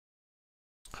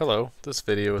Hello, this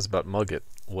video is about mugit,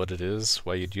 what it is,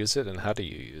 why you'd use it, and how do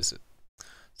you use it.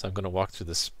 So I'm going to walk through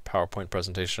this PowerPoint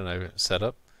presentation I set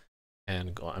up,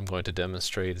 and I'm going to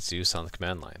demonstrate its use on the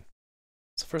command line.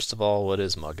 So first of all, what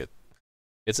is mugit?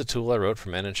 It's a tool I wrote for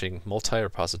managing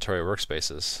multi-repository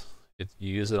workspaces. You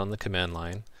use it on the command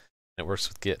line, and it works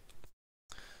with Git.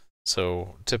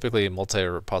 So typically, a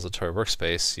multi-repository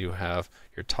workspace, you have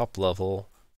your top level,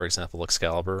 for example,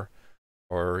 Excalibur,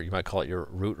 or you might call it your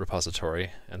root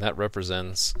repository, and that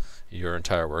represents your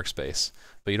entire workspace.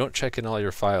 But you don't check in all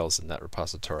your files in that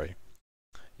repository.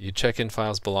 You check in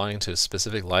files belonging to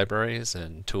specific libraries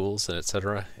and tools and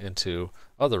etc. into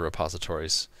other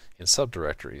repositories in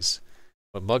subdirectories.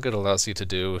 What mugit allows you to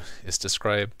do is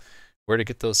describe where to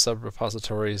get those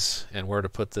subrepositories and where to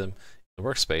put them in the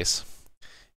workspace.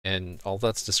 And all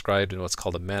that's described in what's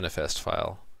called a manifest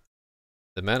file.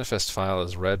 The manifest file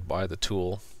is read by the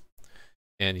tool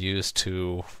and used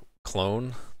to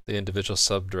clone the individual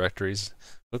subdirectories.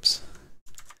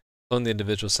 Clone the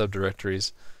individual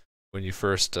subdirectories when you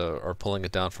first are pulling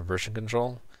it down from version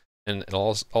control. And it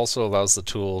also allows the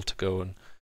tool to go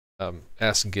and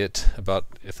ask Git about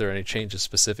if there are any changes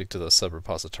specific to those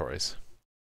subrepositories.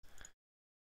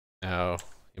 Now,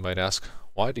 you might ask,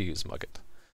 why do you use mugit?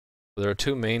 Well, there are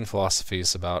two main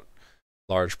philosophies about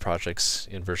large projects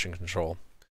in version control.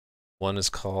 One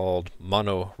is called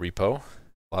monorepo.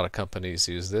 A lot of companies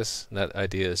use this, and that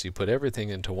idea is you put everything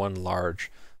into one large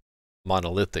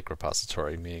monolithic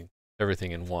repository, meaning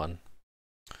everything in one.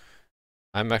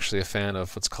 I'm actually a fan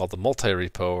of what's called the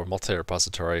multi-repo or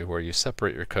multi-repository, where you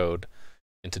separate your code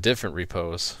into different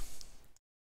repos,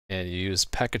 and you use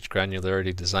package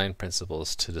granularity design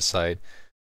principles to decide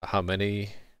how many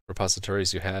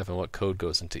repositories you have and what code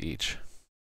goes into each.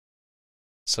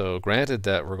 So granted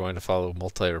that we're going to follow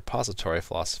multi-repository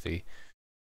philosophy,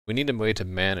 we need a way to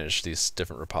manage these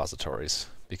different repositories,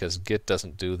 because Git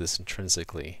doesn't do this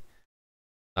intrinsically,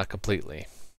 not completely.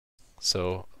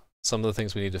 So some of the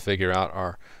things we need to figure out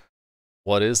are,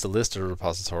 what is the list of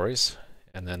repositories?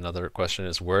 And then another question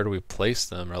is, where do we place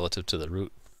them relative to the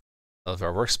root of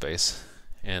our workspace?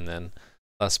 And then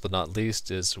last but not least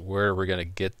is, where are we going to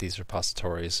get these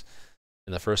repositories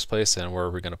in the first place, and where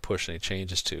are we going to push any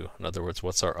changes to? In other words,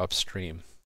 what's our upstream?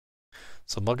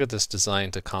 So mugit is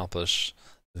designed to accomplish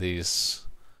these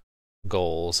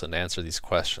goals and answer these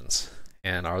questions.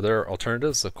 And are there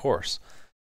alternatives? Of course.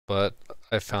 But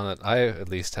I've found that I at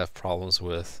least have problems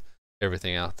with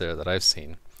everything out there that I've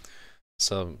seen.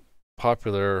 Some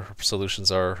popular solutions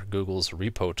are Google's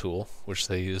repo tool, which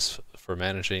they use for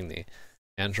managing the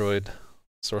Android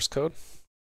source code.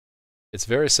 It's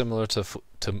very similar to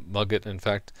mugit. In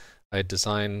fact, I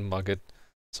designed mugit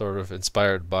sort of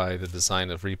inspired by the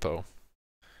design of repo.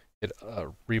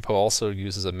 Repo also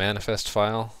uses a manifest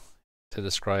file to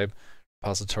describe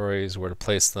repositories, where to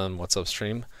place them, what's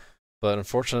upstream, but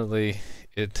unfortunately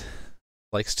it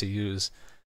likes to use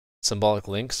symbolic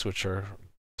links, which are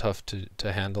tough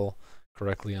to handle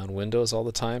correctly on Windows all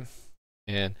the time,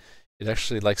 and it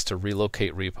actually likes to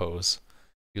relocate repos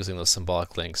using those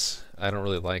symbolic links. I don't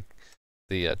really like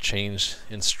the change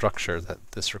in structure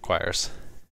that this requires.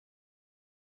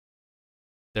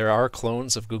 There are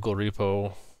clones of Google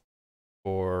Repo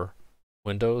for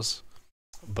Windows,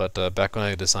 but back when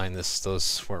I designed this,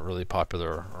 those weren't really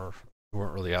popular or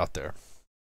weren't really out there.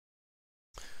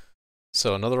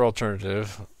 So another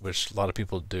alternative, which a lot of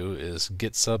people do, is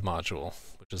git submodule,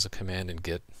 which is a command in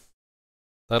Git.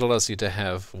 That allows you to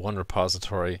have one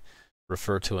repository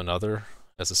refer to another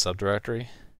as a subdirectory.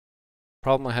 The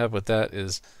problem I have with that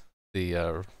is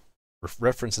the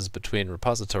references between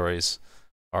repositories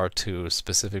are to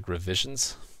specific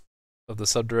revisions of the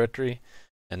subdirectory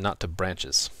and not to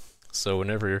branches. So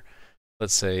whenever,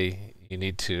 let's say you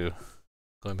need to,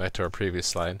 going back to our previous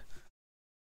slide,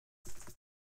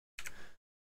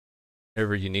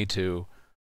 whenever you need to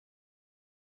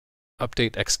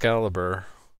update Excalibur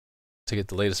to get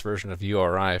the latest version of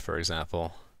URI, for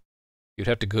example, you'd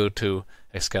have to go to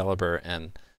Excalibur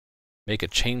and make a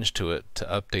change to it to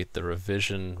update the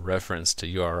revision reference to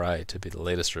URI to be the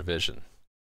latest revision.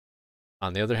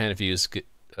 On the other hand, if you use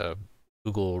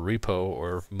Google Repo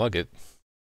or mugit,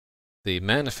 the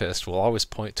manifest will always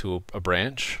point to a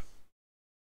branch,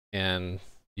 and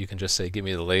you can just say, give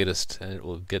me the latest, and it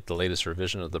will get the latest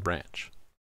revision of the branch.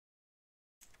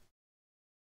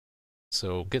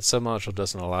 So git submodule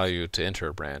doesn't allow you to enter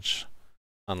a branch,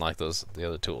 unlike the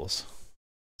other tools.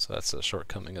 So that's a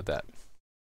shortcoming of that.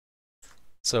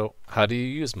 So how do you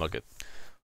use mugit?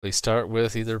 We start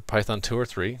with either Python 2 or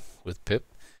 3 with pip.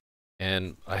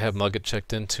 And I have mugit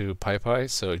checked into PyPy,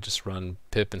 so just run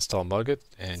pip install mugit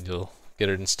and you'll get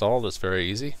it installed. It's very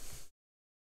easy.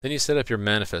 Then you set up your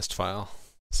manifest file.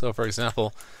 So for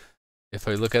example, if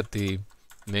I look at the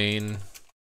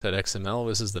main.xml,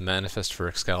 this is the manifest for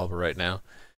Excalibur right now.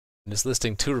 And it's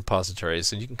listing 2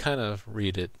 repositories, and you can kind of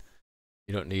read it.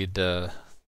 You don't need that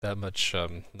much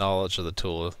knowledge of the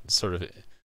tool. It's sort of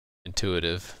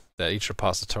intuitive that each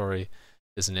repository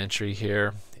is an entry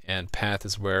here, and path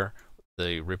is where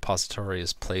the repository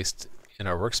is placed in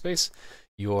our workspace.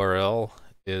 URL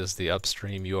is the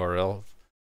upstream URL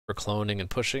for cloning and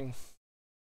pushing,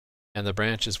 and the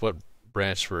branch is what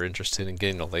branch we're interested in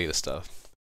getting the latest of.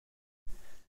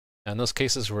 Now in those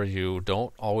cases where you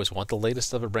don't always want the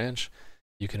latest of a branch,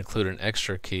 you can include an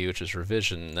extra key, which is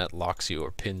revision, that locks you or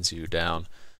pins you down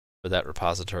for that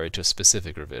repository to a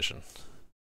specific revision.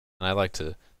 And I like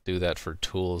to do that for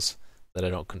tools that I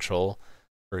don't control.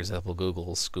 For example,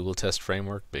 Google's Google Test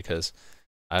Framework, because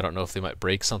I don't know if they might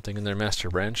break something in their master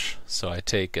branch. So I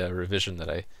take a revision that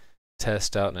I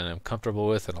test out and I'm comfortable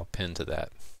with, and I'll pin to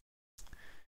that.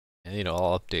 And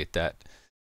I'll update that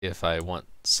if I want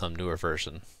some newer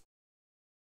version,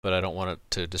 but I don't want it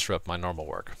to disrupt my normal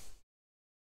work.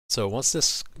 So once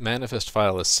this manifest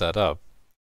file is set up,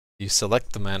 you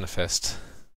select the manifest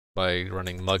by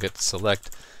running mugit select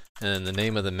and then the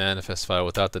name of the manifest file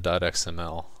without the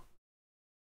 .xml.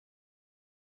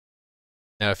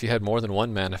 Now if you had more than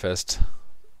one manifest,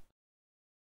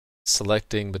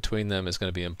 selecting between them is going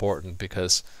to be important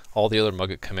because all the other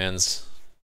mugit commands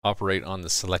operate on the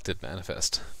selected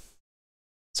manifest.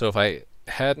 So if I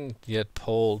hadn't yet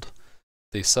pulled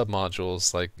the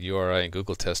submodules like URI and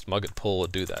Google Test, mugit pull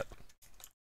would do that.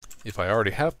 If I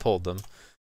already have pulled them,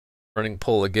 running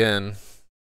pull again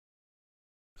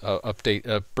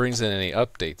brings in any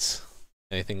updates,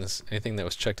 anything that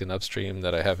was checked in upstream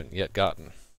that I haven't yet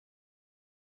gotten.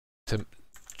 To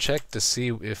check to see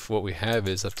if what we have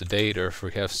is up to date or if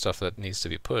we have stuff that needs to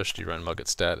be pushed, you run mugit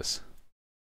status.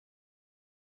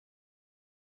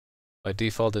 By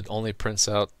default, it only prints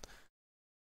out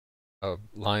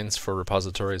lines for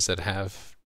repositories that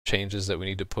have changes that we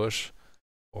need to push,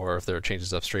 or if there are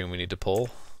changes upstream we need to pull.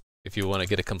 If you want to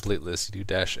get a complete list, you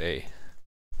do -A.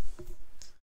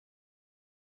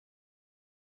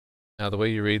 Now the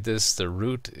way you read this, the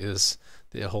root is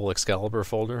the whole Excalibur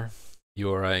folder.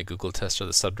 URI and Google Test are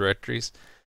the subdirectories.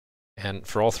 And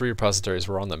for all 3 repositories,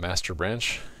 we're on the master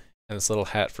branch. And this little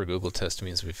hat for Google Test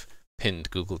means we've pinned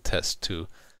Google Test to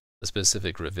a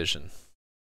specific revision.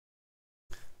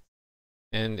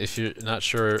 And if you're not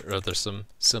sure, or there's some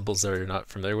symbols there you're not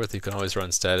familiar with, you can always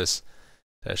run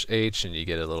status-h and you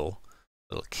get a little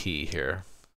key here,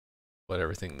 what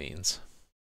everything means.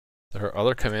 There are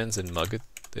other commands in mugit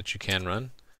that you can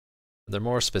run. They're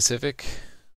more specific.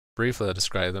 Briefly, I'll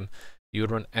describe them. You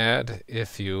would run add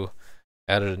if you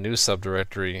added a new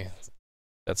subdirectory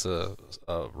that's a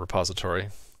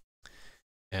repository.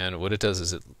 And what it does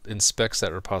is it inspects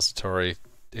that repository,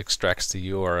 extracts the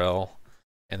URL,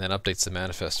 and then updates the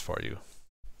manifest for you.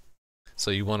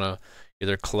 So you want to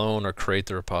either clone or create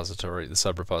the repository, the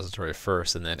sub-repository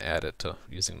first, and then add it to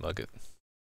using mugit.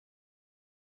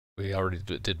 We already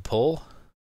did pull.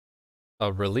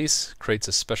 A release creates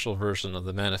a special version of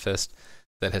the manifest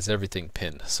that has everything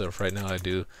pinned. So if right now I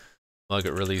do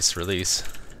mugit release,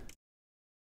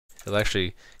 it'll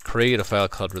actually create a file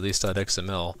called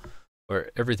release.xml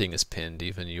where everything is pinned,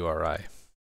 even URI.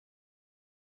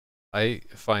 I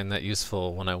find that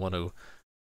useful when I want to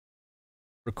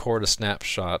record a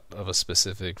snapshot of a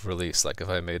specific release. Like if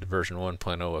I made version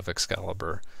 1.0 of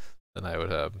Excalibur, then I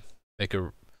would make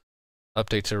a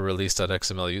update to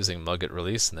release.xml using mugit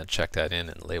release and then check that in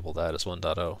and label that as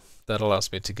 1.0. That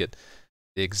allows me to get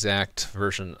the exact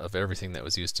version of everything that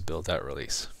was used to build that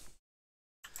release.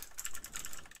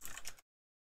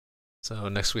 So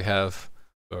next we have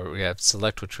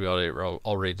select, which we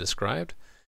already described.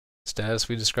 Status,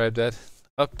 we described that.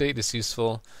 Update is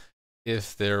useful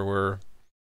if there were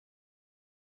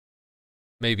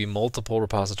maybe multiple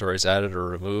repositories added or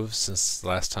removed since the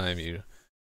last time you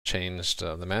changed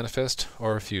the manifest,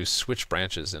 or if you switch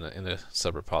branches in a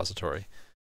sub-repository.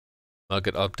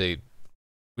 Mugit update,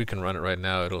 we can run it right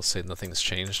now, it'll say nothing's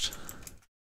changed.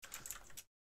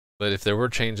 But if there were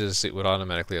changes, it would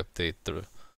automatically update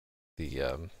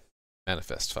the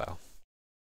manifest file.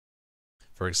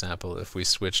 For example, if we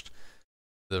switched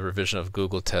the revision of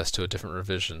Google Test to a different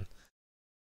revision,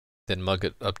 then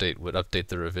mugit update would update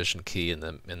the revision key in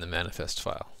the manifest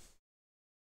file.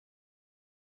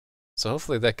 So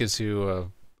hopefully that gives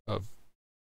you a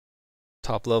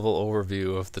top-level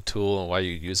overview of the tool and why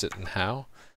you use it and how.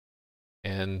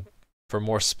 And for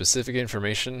more specific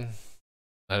information,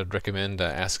 I would recommend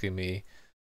asking me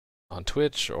on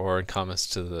Twitch or in comments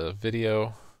to the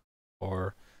video,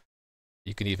 or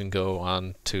You can even go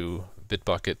on to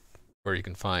Bitbucket where you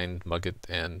can find mugit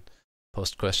and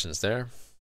post questions there.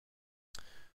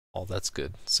 All that's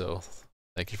good. So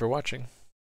thank you for watching.